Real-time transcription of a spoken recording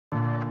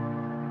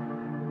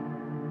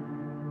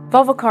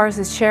Volvo Cars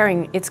is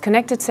sharing its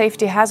connected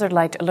safety hazard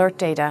light alert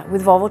data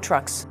with Volvo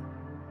Trucks.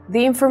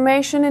 The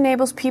information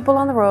enables people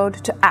on the road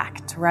to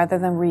act rather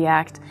than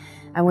react,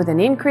 and with an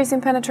increase in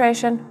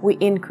penetration, we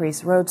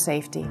increase road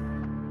safety.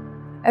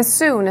 As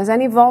soon as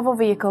any Volvo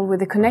vehicle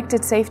with the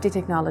connected safety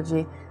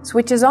technology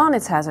switches on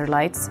its hazard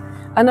lights,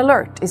 an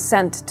alert is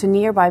sent to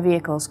nearby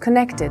vehicles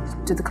connected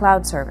to the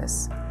cloud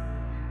service.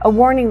 A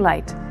warning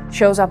light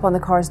shows up on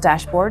the car's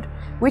dashboard,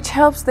 which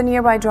helps the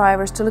nearby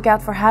drivers to look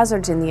out for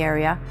hazards in the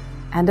area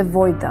and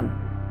avoid them.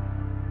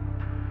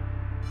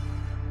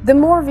 The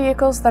more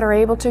vehicles that are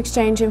able to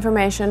exchange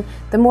information,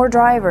 the more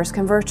drivers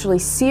can virtually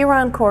see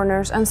around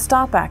corners and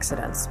stop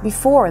accidents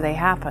before they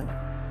happen.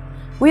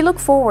 We look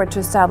forward to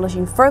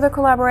establishing further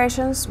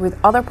collaborations with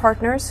other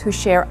partners who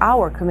share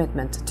our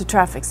commitment to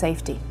traffic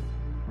safety.